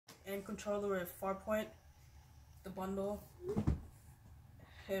and controller with Farpoint, the bundle.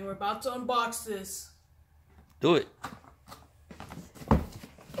 And we're about to unbox this. Do it.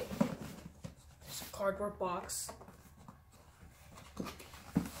 It's a cardboard box.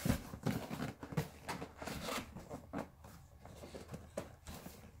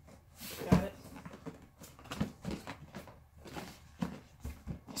 Got it.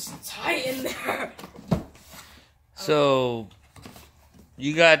 It's tight in there. So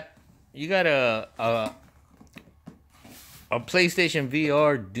you got a PlayStation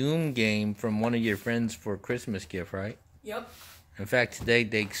VR Doom game from one of your friends for a Christmas gift, right? Yep. In fact, today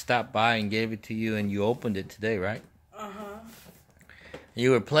they stopped by and gave it to you, and you opened it today, right? Uh-huh.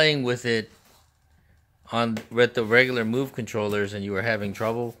 You were playing with it with the regular Move controllers, and you were having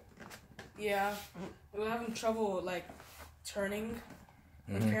trouble. Yeah, we were having trouble like turning.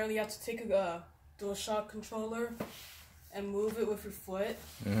 Apparently, you have to take a DualShock controller and move it with your foot.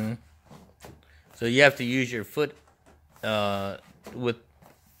 So you have to use your foot with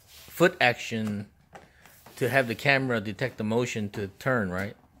foot action to have the camera detect the motion to turn,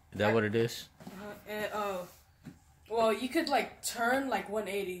 right? Is that what it is? Well, you could like turn like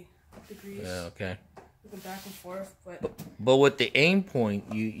 180 degrees. Yeah, okay. You can back and forth, but with the aim point,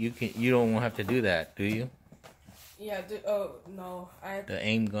 you don't have to do that, do you? Yeah. No, the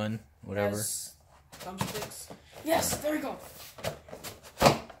aim gun, whatever. Yes, thumbsticks. Yes, there we go.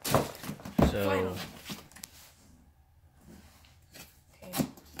 So. Final.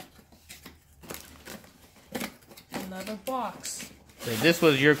 Another box. So this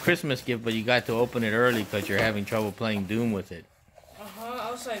was your Christmas gift, but you got to open it early because you're having trouble playing Doom with it.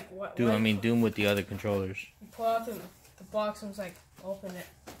 I was like, what? Doom with the other controllers. You pull out the box and was like, open it.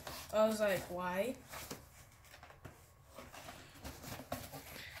 I was like, why?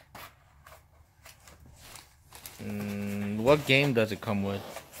 What game does it come with?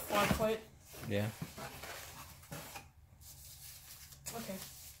 Farpoint. Yeah. Okay.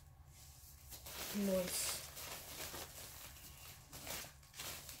 Noise.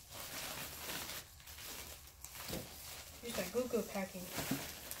 Here's that Google packing.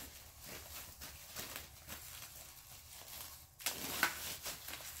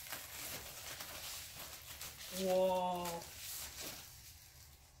 Whoa.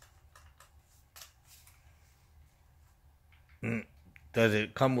 Does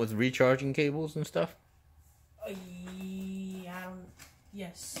it come with recharging cables and stuff?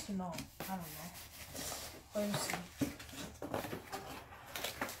 Yes, no, I don't know. Let me see.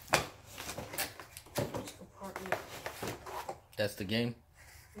 That's the game?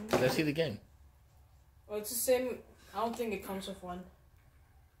 Let's see the game. Well, it's the same. I don't think it comes with one.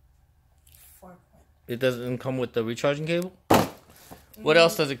 It doesn't come with the recharging cable? What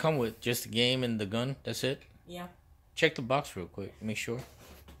else does it come with? Just the game and the gun? That's it? Yeah. Check the box real quick. Make sure.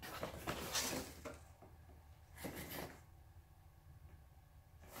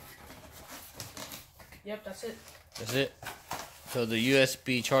 Yep, that's it. That's it. So the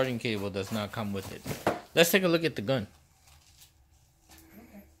USB charging cable does not come with it. Let's take a look at the gun.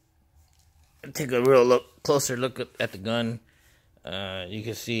 Okay. Take a real closer look at the gun. You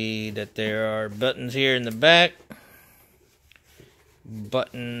can see that there are buttons here in the back.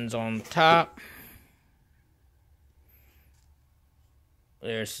 Buttons on top.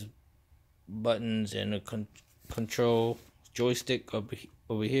 There's buttons and a control joystick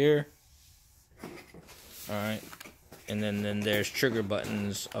over here. Alright. And then there's trigger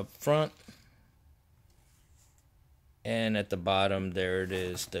buttons up front. And at the bottom there it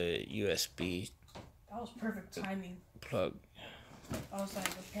is, the USB. That was perfect timing. Plug. I was like,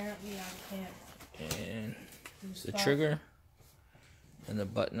 apparently I can't. And the trigger. And the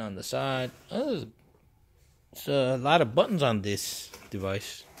button on the side. Oh, it's a lot of buttons on this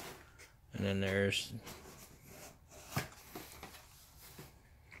device. And then there's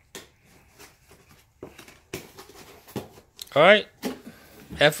alright.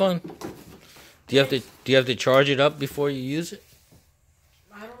 Have fun. Do you have to charge it up before you use it?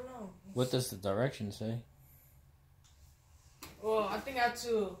 I don't know. What does the direction say? Well, I think I have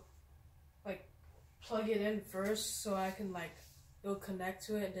to like plug it in first so I can like it'll connect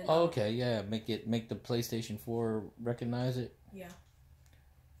to it and then okay, yeah, make the PlayStation 4 recognize it. Yeah.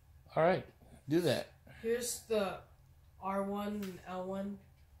 All right, do that. Here's the R1 and L1.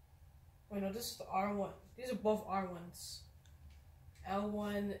 Wait, no, this is the R1. These are both R1s.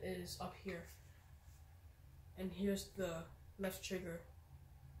 L1 is up here. And here's the left trigger.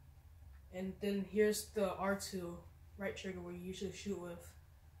 And then here's the R2 right trigger where you usually shoot with.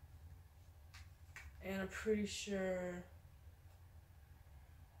 And I'm pretty sure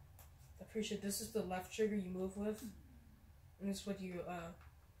this is the left trigger you move with. And this is what you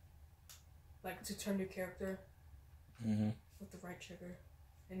like to turn your character with the right trigger.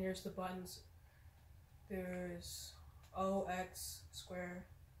 And here's the buttons. There's O, X, square.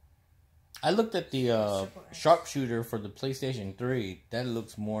 I looked at the sharpshooter for the PlayStation 3. That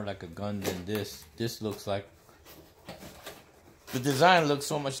looks more like a gun than this. This looks like... The design looks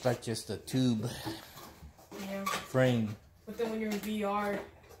so much like just a tube frame. But then when you're in VR,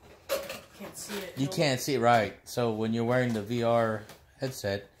 you can't see it. You can't see it, right. So when you're wearing the VR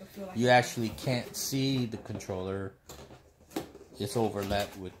headset, like you actually can't see the controller. It's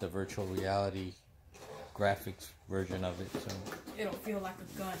overlapped with the virtual reality graphics version of it. So it'll feel like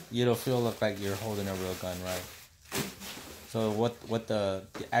a gun. It'll feel like you're holding a real gun, right? So what the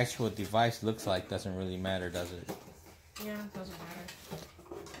actual device looks like doesn't really matter, does it? Yeah, it doesn't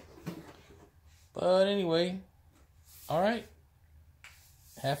matter. But anyway, all right.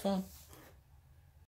 Have fun.